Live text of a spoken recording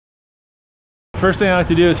first thing I like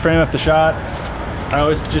to do is frame up the shot. I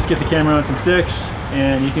always just get the camera on some sticks,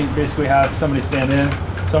 and you can basically have somebody stand in.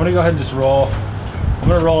 So I'm gonna go ahead and just roll. I'm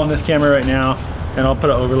gonna roll on this camera right now, and I'll put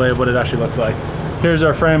an overlay of what it actually looks like. Here's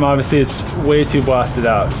our frame. Obviously it's way too blasted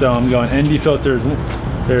out. So I'm going ND filters.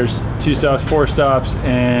 There's 2 stops, 4 stops,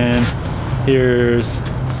 and here's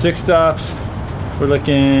 6 stops. We're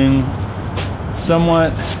looking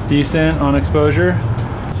somewhat decent on exposure.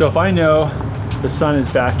 So if I know the sun is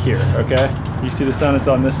back here, okay? You see the sun, it's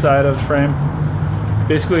on this side of the frame.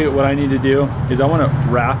 Basically what I need to do is I want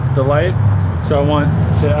to wrap the light. So I want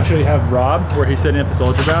to actually have Rob, where he's setting up this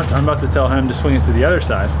ultra bounce, I'm about to tell him to swing it to the other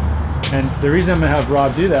side. And the reason I'm gonna have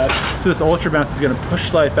Rob do that, so this ultra bounce is gonna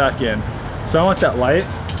push light back in. So I want that light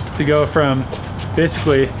to go from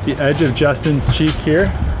basically the edge of Justin's cheek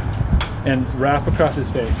here and wrap across his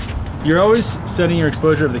face. You're always setting your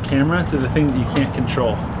exposure of the camera to the thing that you can't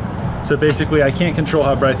control. So basically I can't control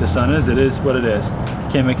how bright the sun is. It is what it is. I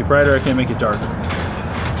can't make it brighter, I can't make it darker.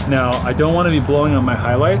 Now, I don't want to be blowing on my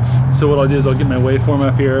highlights. So what I'll do is I'll get my waveform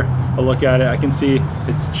up here. I'll look at it. I can see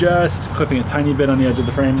it's just clipping a tiny bit on the edge of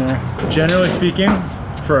the frame there. Generally speaking,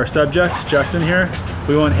 for our subject, Justin here,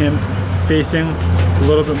 we want him facing a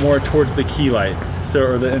little bit more towards the key light. So,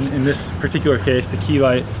 or in this particular case, the key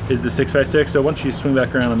light is the 6x6. So once you swing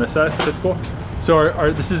back around on this side, that's cool.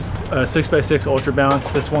 So this is a 6x6 Ultra Balance.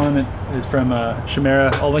 This one is from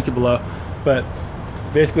Chimera. I'll link it below. But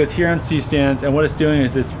basically it's here on C-stands, and what it's doing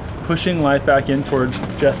is it's pushing light back in towards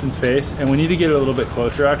Justin's face, and we need to get it a little bit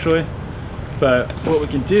closer actually. But what we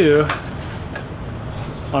can do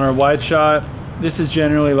on our wide shot, this is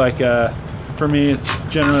generally like for me, it's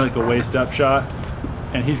generally like a waist up shot,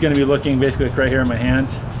 and he's gonna be looking basically like right here in my hand,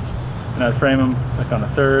 and I'd frame him like on a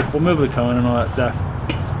third. We'll move the cone and all that stuff.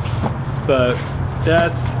 But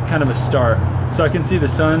that's kind of a start. So I can see the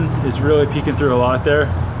sun is really peeking through a lot there,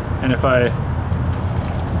 and if I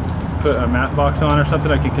put a matte box on or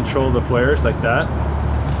something, I can control the flares like that.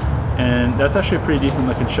 And that's actually a pretty decent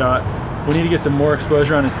looking shot. We need to get some more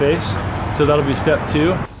exposure on his face, so that'll be step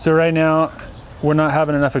 2. So right now, we're not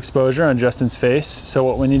having enough exposure on Justin's face, so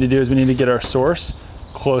what we need to do is we need to get our source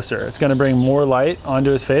closer. It's gonna bring more light onto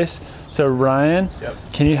his face. So Ryan,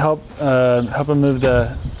 can you help him move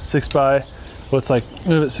the 6x, let's like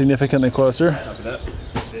move it significantly closer.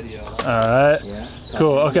 All right, yeah,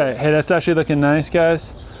 cool, okay. Hey, that's actually looking nice,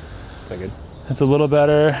 guys. Good. It's a little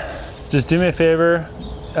better. Just do me a favor.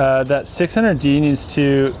 That 600D needs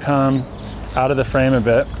to come out of the frame a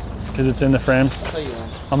bit because it's in the frame.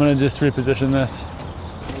 I'm gonna just reposition this.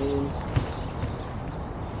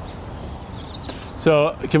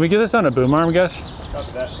 So can we get this on a boom arm, guys?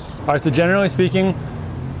 Copy that. All right, so generally speaking,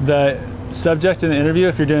 the subject in the interview,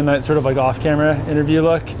 if you're doing that sort of like off-camera interview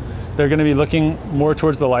look, they're gonna be looking more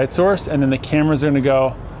towards the light source, and then the camera's gonna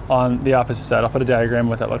go on the opposite side. I'll put a diagram of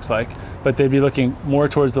what that looks like. But they'd be looking more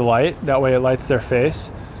towards the light. That way it lights their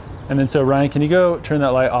face. And then so Ryan, can you go turn that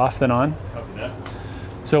light off then on? Copy that.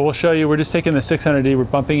 So we'll show you, we're just taking the 600D, we're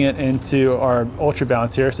bumping it into our Ultra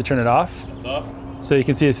Bounce here. So turn it off. It's off. So you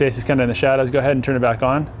can see his face is kind of in the shadows. Go ahead and turn it back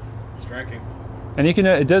on. Striking. And you can,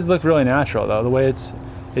 it does look really natural though, the way it's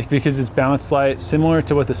because it's bounced light, similar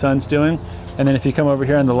to what the sun's doing. And then if you come over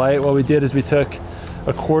here on the light, what we did is we took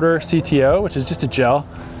a quarter CTO, which is just a gel.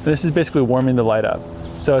 This is basically warming the light up.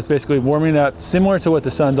 So it's basically warming it up similar to what the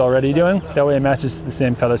sun's already doing. That way it matches the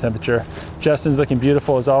same color temperature. Justin's looking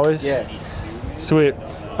beautiful as always. Yes. Sweet.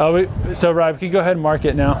 So Rob, can you go ahead and mark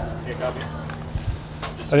it now? I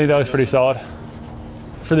think that looks pretty solid.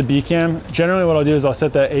 For the B cam, generally what I'll do is I'll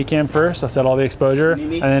set the A cam first. I'll set all the exposure.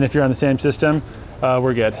 And then if you're on the same system,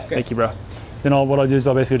 we're good. Okay. Thank you, bro. Then what I'll do is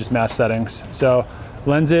I'll basically just match settings. So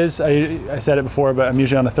lenses, I said it before, but I'm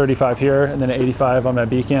usually on a 35 here and then an 85 on my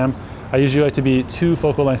B cam. I usually like to be 2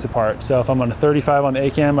 focal lengths apart. So if I'm on a 35 on the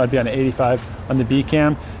A cam, I'd be on an 85 on the B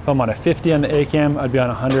cam. If I'm on a 50 on the A cam, I'd be on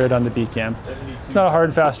 100 on the B cam. It's not a hard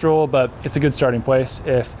and fast rule, but it's a good starting place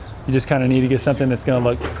if you just kind of need to get something that's gonna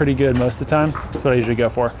look pretty good most of the time. That's what I usually go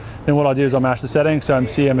for. Then what I'll do is I'll match the settings. So I'm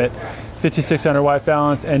at 5600 white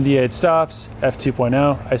balance, ND 8 stops,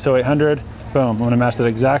 f2.0, ISO 800. Boom, I'm gonna match that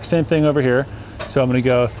exact same thing over here. So I'm gonna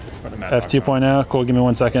go f2.0, cool, give me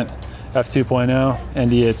 1 second. f2.0,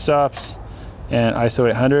 ND 8 stops, and ISO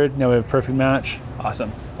 800. Now we have a perfect match.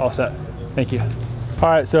 Awesome, all set, thank you. All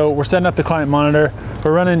right, so we're setting up the client monitor.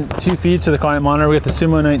 We're running 2 feeds to the client monitor. We got the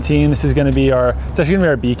Sumo 19. This is gonna be it's actually gonna be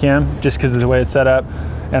our B cam, just because of the way it's set up.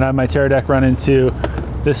 And I have my Teradek running to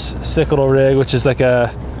this sick little rig, which is like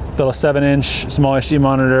a little 7-inch small HD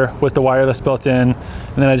monitor with the wireless built in.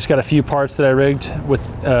 And then I just got a few parts that I rigged with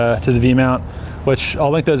to the V-mount, which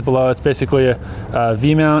I'll link those below. It's basically a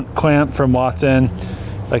V-mount clamp from Watson,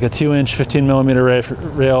 like a 2-inch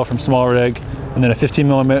 15mm rail from small rig, and then a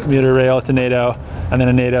 15mm rail to NATO, and then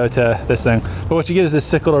a NATO to this thing. But what you get is this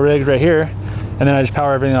sick little rig right here, and then I just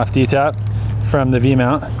power everything off D-tap from the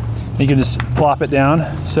V-mount. You can just plop it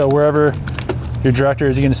down. So wherever your director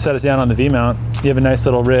is, you can just set it down on the V-mount. You have a nice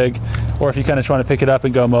little rig, or if you kind of just want to pick it up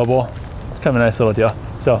and go mobile, it's kind of a nice little deal.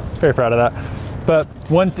 So very proud of that. But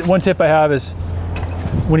one tip I have is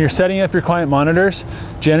when you're setting up your client monitors,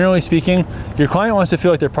 generally speaking, your client wants to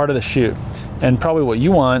feel like they're part of the shoot. And probably what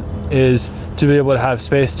you want is to be able to have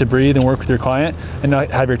space to breathe and work with your client and not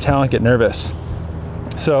have your talent get nervous.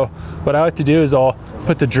 So what I like to do is I'll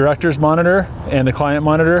put the director's monitor and the client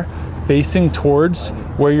monitor facing towards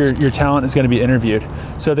where your talent is going to be interviewed,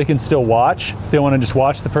 so they can still watch. If they want to just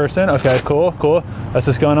watch the person, okay, cool, that's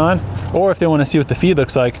what's going on. Or if they want to see what the feed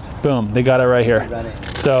looks like, boom, they got it right here.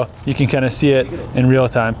 So you can kind of see it in real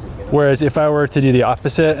time. Whereas if I were to do the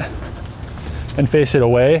opposite and face it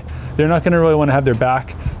away, they're not going to really want to have their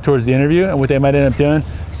back towards the interview, and what they might end up doing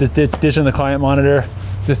is just ditching the client monitor,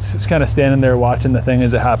 just kind of standing there watching the thing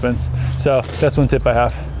as it happens. So that's one tip I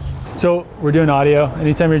have. So we're doing audio.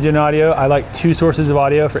 Anytime you're doing audio, I like 2 sources of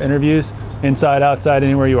audio for interviews, inside, outside,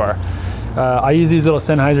 anywhere you are. I use these little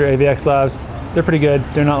Sennheiser AVX lavs. They're pretty good.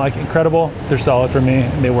 They're not like incredible. They're solid for me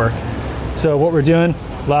and they work. So what we're doing,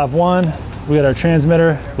 lav 1, we got our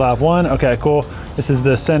transmitter, lav 1. Okay, cool. This is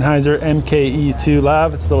the Sennheiser MKE2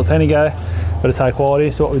 lav. It's a little tiny guy, but it's high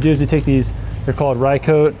quality. So what we do is we take these, they're called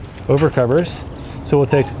Rycoat overcovers. So we'll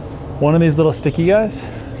take one of these little sticky guys,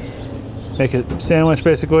 make a sandwich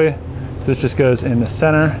basically. So this just goes in the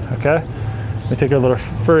center, okay? We take our little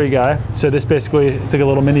furry guy. So this basically, it's like a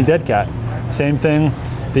little mini dead cat. Same thing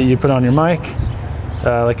that you put on your mic,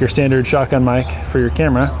 like your standard shotgun mic for your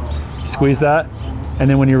camera. You squeeze that, and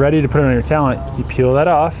then when you're ready to put it on your talent, you peel that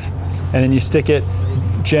off, and then you stick it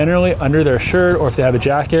generally under their shirt, or if they have a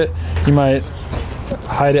jacket, you might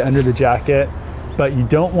hide it under the jacket. But you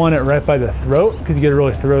don't want it right by the throat because you get a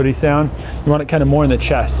really throaty sound. You want it kind of more in the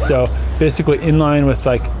chest. So basically in line with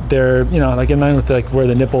like their, you know, like in line with like where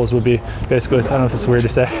the nipples would be. Basically, I don't know if it's weird to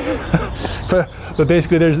say, but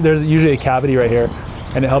basically there's usually a cavity right here,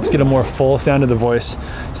 and it helps get a more full sound of the voice.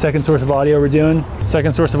 Second source of audio we're doing.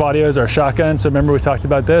 Second source of audio is our shotgun. So remember we talked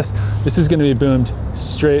about this. This is going to be boomed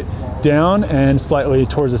straight down and slightly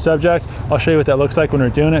towards the subject. I'll show you what that looks like when we're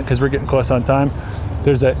doing it because we're getting close on time.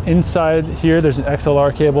 There's an inside here, there's an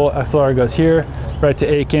XLR cable. XLR goes here, right to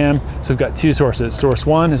ACAM. So we've got 2 sources. Source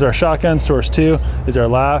 1 is our shotgun, source 2 is our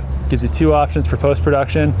lav. Gives you 2 options for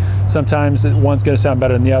post-production. Sometimes one's gonna sound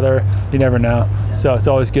better than the other, you never know. So it's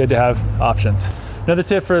always good to have options. Another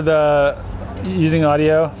tip for using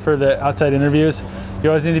audio for the outside interviews, you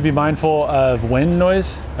always need to be mindful of wind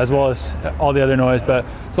noise as well as all the other noise, but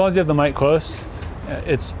as long as you have the mic close,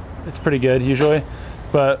 it's pretty good usually.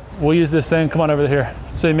 But we'll use this thing, come on over here.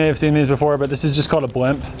 So you may have seen these before, but this is just called a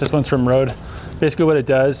blimp. This one's from Rode. Basically what it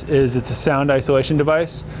does is it's a sound isolation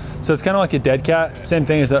device. So it's kind of like a dead cat. Same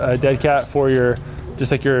thing as a dead cat for your,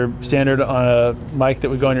 just like your standard on a mic that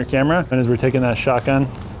would go on your camera. And as we're taking that shotgun,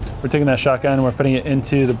 and we're putting it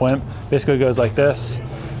into the blimp. Basically it goes like this.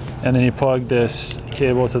 And then you plug this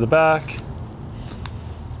cable to the back.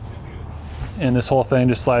 And this whole thing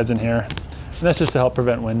just slides in here. And that's just to help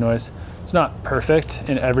prevent wind noise. It's not perfect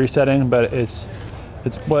in every setting, but it's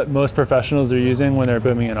what most professionals are using when they're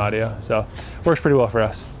booming in audio. So it works pretty well for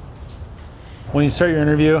us. When you start your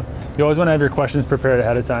interview, you always want to have your questions prepared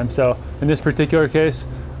ahead of time. So in this particular case,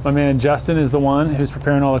 my man Justin is the one who's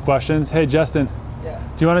preparing all the questions. Hey Justin, do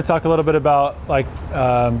you want to talk a little bit about like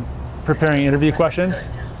preparing interview questions?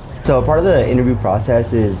 So part of the interview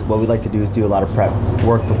process is what we like to do is do a lot of prep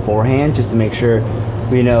work beforehand just to make sure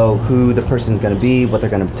we know who the person's going to be, what they're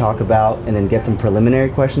going to talk about, and then get some preliminary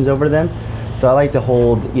questions over to them. So I like to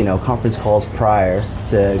hold, conference calls prior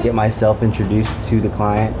to get myself introduced to the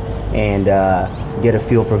client and get a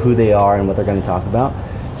feel for who they are and what they're going to talk about.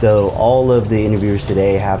 So all of the interviewers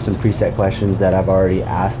today have some preset questions that I've already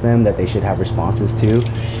asked them that they should have responses to,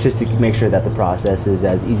 just to make sure that the process is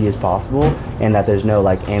as easy as possible and that there's no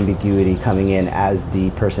like ambiguity coming in as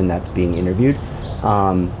the person that's being interviewed.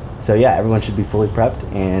 So yeah, everyone should be fully prepped,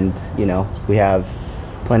 and we have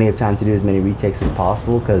plenty of time to do as many retakes as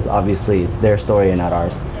possible because obviously it's their story and not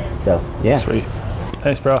ours. So yeah. Sweet.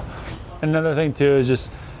 Thanks, bro. Another thing too is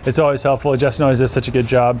just, it's always helpful. Justin always does such a good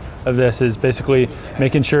job of this, is basically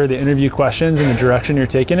making sure the interview questions and the direction you're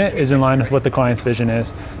taking it is in line with what the client's vision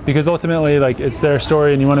is. Because ultimately, like, it's their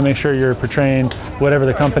story and you want to make sure you're portraying whatever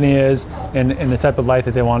the company is and the type of light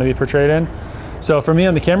that they want to be portrayed in. So for me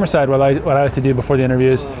on the camera side, what I like to do before the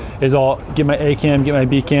interviews is I'll get my A cam, get my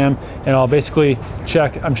B cam, and I'll basically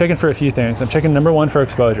check. I'm checking for a few things. I'm checking number one for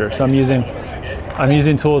exposure. So I'm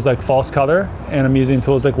using tools like false color, and I'm using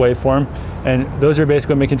tools like waveform, and those are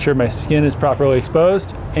basically making sure my skin is properly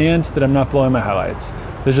exposed and that I'm not blowing my highlights.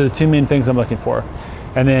 Those are the two main things I'm looking for.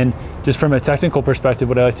 And then just from a technical perspective,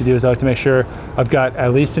 what I like to do is I like to make sure I've got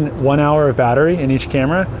at least 1 hour of battery in each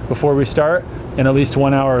camera before we start, and at least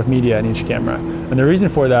 1 hour of media in each camera. And the reason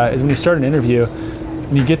for that is when you start an interview,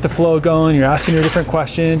 when you get the flow going, you're asking your different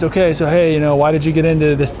questions. Okay, so hey, why did you get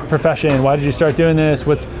into this profession? Why did you start doing this?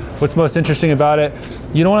 What's most interesting about it?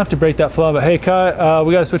 You don't have to break that flow, but hey, cut,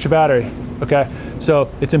 we gotta switch a battery, okay? So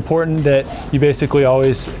it's important that you basically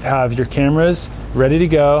always have your cameras ready to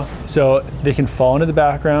go so they can fall into the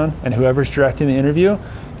background, and whoever's directing the interview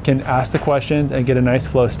can ask the questions and get a nice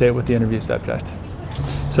flow state with the interview subject.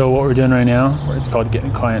 So what we're doing right now, it's called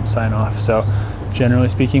getting client sign off. So generally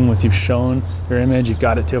speaking, once you've shown your image, you've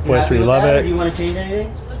got it to a place where you love it. Do you want to change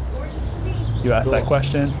anything? You ask that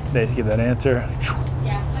question, they give that answer.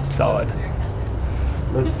 Solid.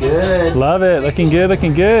 Looks good. Love it, looking good,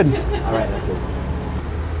 looking good. All right, that's good.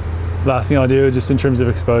 Last thing I'll do, just in terms of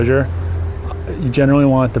exposure, you generally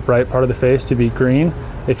want the bright part of the face to be green.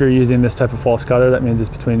 If you're using this type of false color, that means it's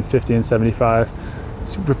between 50 and 75.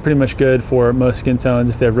 It's pretty much good for most skin tones.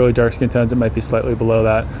 If they have really dark skin tones, it might be slightly below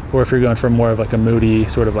that. Or if you're going for more of like a moody,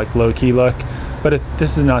 sort of like low-key look. But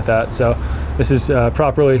this is not that. So this is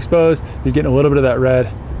properly exposed. You're getting a little bit of that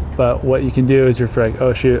red. But what you can do is you're like,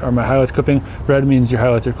 oh shoot, are my highlights clipping? Red means your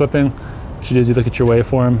highlights are clipping. What you do is you look at your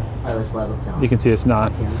waveform. You can see it's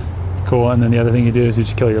not. Cool, and then the other thing you do is you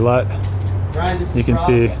just kill your LUT. You can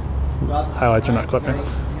see highlights are not clipping.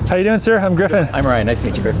 How you doing, sir? I'm Griffin. I'm Ryan. Nice to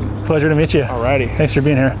meet you, Griffin. Pleasure to meet you. Alrighty. Thanks for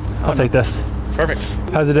being here. I'll take this. Perfect.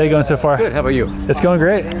 How's the day going so far? Good. How about you? It's going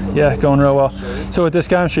great. Yeah, going real well. So with this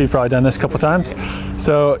guy, I'm sure you've probably done this a couple times.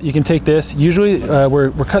 So you can take this. Usually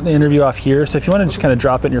we're cutting the interview off here. So if you want to just kind of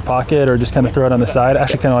drop it in your pocket or just kind of throw it on the side,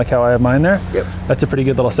 actually kind of like how I have mine there. Yep. That's a pretty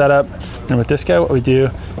good little setup. And with this guy, what we do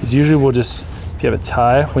is usually we'll just, if you have a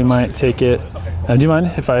tie, we might take it. Do you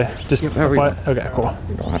mind if I just apply? Okay, cool.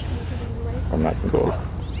 You don't have, I'm not sensitive. Cool.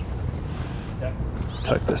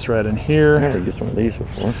 Tuck this right in here. I've never used one of these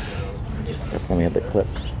before. I've only had the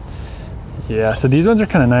clips. Yeah, so these ones are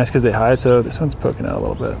kind of nice because they hide, so this one's poking out a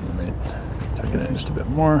little bit. Let me tuck it in just a bit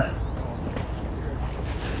more.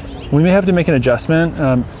 We may have to make an adjustment.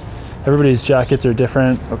 Everybody's jackets are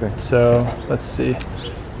different. Okay. So let's see.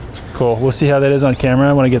 Cool, we'll see how that is on camera.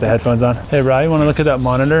 I want to get the headphones on. Hey, Ryan, you want to look at that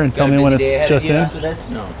monitor and tell me when it's just in?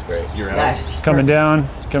 No, it's great. You're out. Nice. Coming down,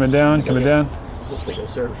 coming down, coming down. Hopefully go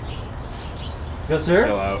surf. Go surf?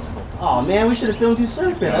 Still out. Oh man, we should have filmed you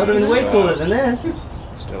surfing. That would have been way cooler than this.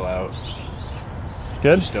 Still out.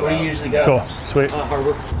 Good? Still Where do out. you usually go? Cool, sweet.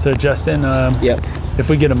 Harbor. So Justin, Yep. if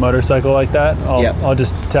we get a motorcycle like that, I'll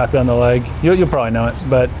just tap you on the leg. You'll probably know it,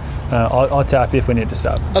 but I'll tap you if we need to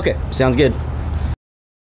stop. Okay, sounds good.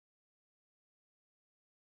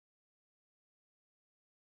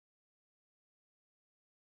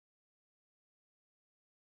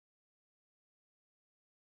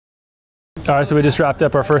 All right, so we just wrapped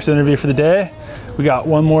up our first interview for the day. We got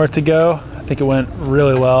one more to go. I think it went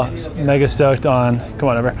really well. Mega stoked on, come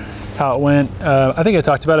on over, how it went. I think I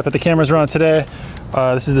talked about it, but the cameras we're on today.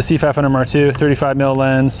 This is the C500 Mark II, 35mm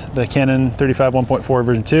lens, the Canon 35 1.4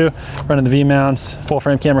 version 2, running the V mounts, full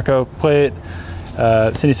frame camera plate,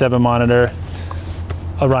 C70 monitor,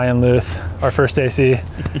 Orion Luth, our first AC.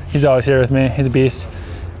 He's always here with me, he's a beast.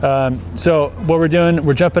 So what we're doing,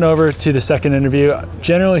 we're jumping over to the second interview.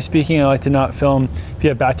 Generally speaking, I like to not film, if you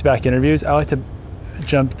have back-to-back interviews, I like to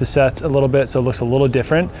jump the sets a little bit so it looks a little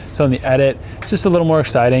different. So in the edit, it's just a little more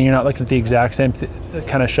exciting. You're not looking at the exact same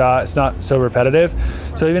kind of shot. It's not so repetitive.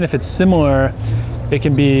 So even if it's similar, it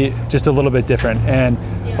can be just a little bit different. And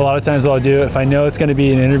a lot of times what I'll do, if I know it's gonna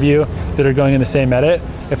be an interview that are going in the same edit,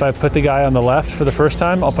 if I put the guy on the left for the first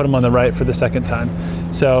time, I'll put him on the right for the second time.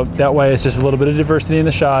 So that way it's just a little bit of diversity in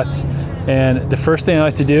the shots. And the first thing I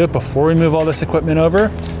like to do before we move all this equipment over,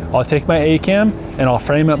 I'll take my A-cam and I'll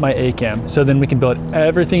frame up my A-cam. So then we can build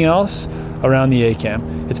everything else around the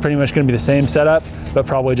A-cam. It's pretty much gonna be the same setup, but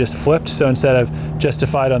probably just flipped. So instead of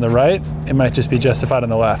justified on the right, it might just be justified on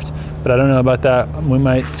the left. But I don't know about that. We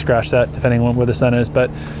might scratch that depending on where the sun is,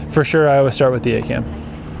 but for sure I always start with the A-cam.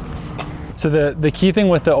 So the key thing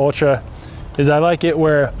with the Ultra is I like it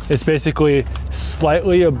where it's basically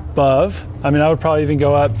slightly above. I mean, I would probably even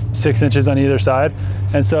go up 6 inches on either side.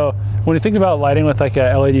 And so when you think about lighting with like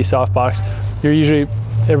a LED softbox, you're usually,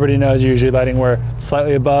 everybody knows you're usually lighting where it's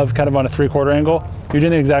slightly above, kind of on a 3/4 angle. You're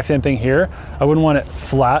doing the exact same thing here. I wouldn't want it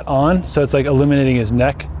flat on, so it's like illuminating his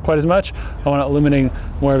neck quite as much. I want it illuminating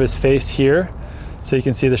more of his face here, so you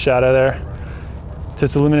can see the shadow there. So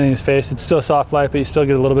it's illuminating his face. It's still a soft light, but you still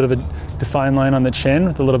get a little bit of a defined line on the chin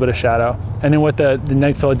with a little bit of shadow. And then what the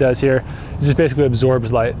neg filler does here is just basically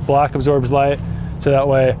absorbs light. Black absorbs light, so that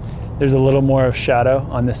way there's a little more of shadow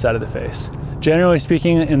on this side of the face. Generally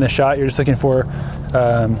speaking, in the shot, you're just looking for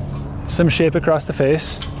some shape across the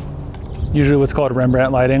face, usually what's called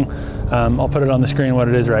Rembrandt lighting. I'll put it on the screen what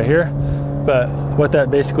it is right here. But what that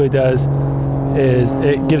basically does is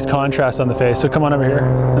it gives contrast on the face. So come on over here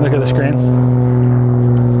and look at the screen.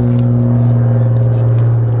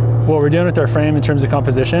 What we're doing with our frame in terms of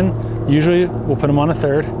composition, usually we'll put him on a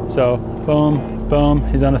third. So boom, boom,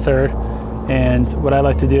 he's on a third. And what I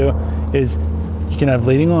like to do is you can have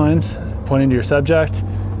leading lines pointing to your subject,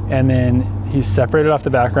 and then he's separated off the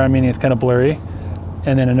background, meaning it's kind of blurry.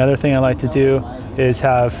 And then another thing I like to do is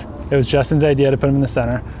have, it was Justin's idea to put him in the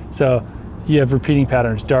center. So you have repeating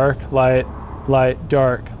patterns, dark, light, light,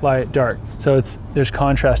 dark, light, dark. So there's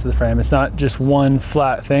contrast to the frame. It's not just one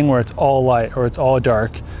flat thing where it's all light or it's all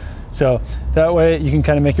dark. So that way you can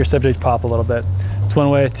kind of make your subject pop a little bit. It's one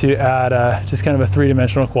way to add just kind of a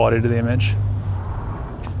three-dimensional quality to the image.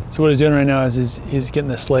 So what he's doing right now is he's getting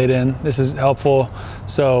the slate in. This is helpful.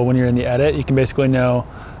 So when you're in the edit, you can basically know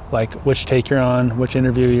like which take you're on, which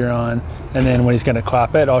interview you're on, and then when he's gonna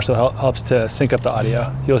clap it also helps to sync up the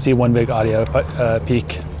audio. You'll see one big audio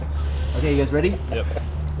peak. Okay, you guys ready? Yep.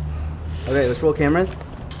 Okay, let's roll cameras.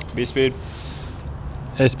 B speed.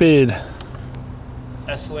 A speed.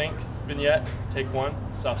 S-Link, vignette, take one,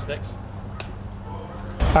 soft sticks.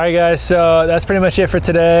 All right guys, so that's pretty much it for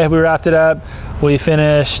today. We wrapped it up. We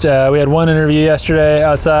finished, we had one interview yesterday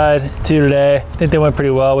outside, 2 today. I think they went pretty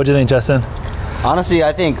well. What do you think, Justin? Honestly,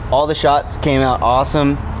 I think all the shots came out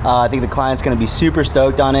awesome. I think the client's gonna be super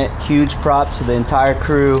stoked on it. Huge props to the entire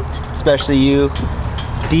crew, especially you.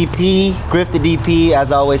 DP, Griff the DP,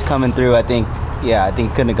 as always coming through. I think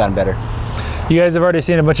couldn't have gone better. You guys have already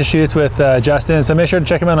seen a bunch of shoots with Justin, so make sure to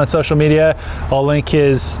check him out on social media. I'll link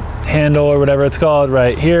his handle or whatever it's called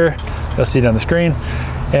right here. You'll see it on the screen.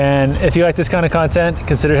 And if you like this kind of content,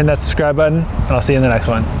 consider hitting that subscribe button, and I'll see you in the next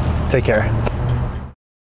one. Take care.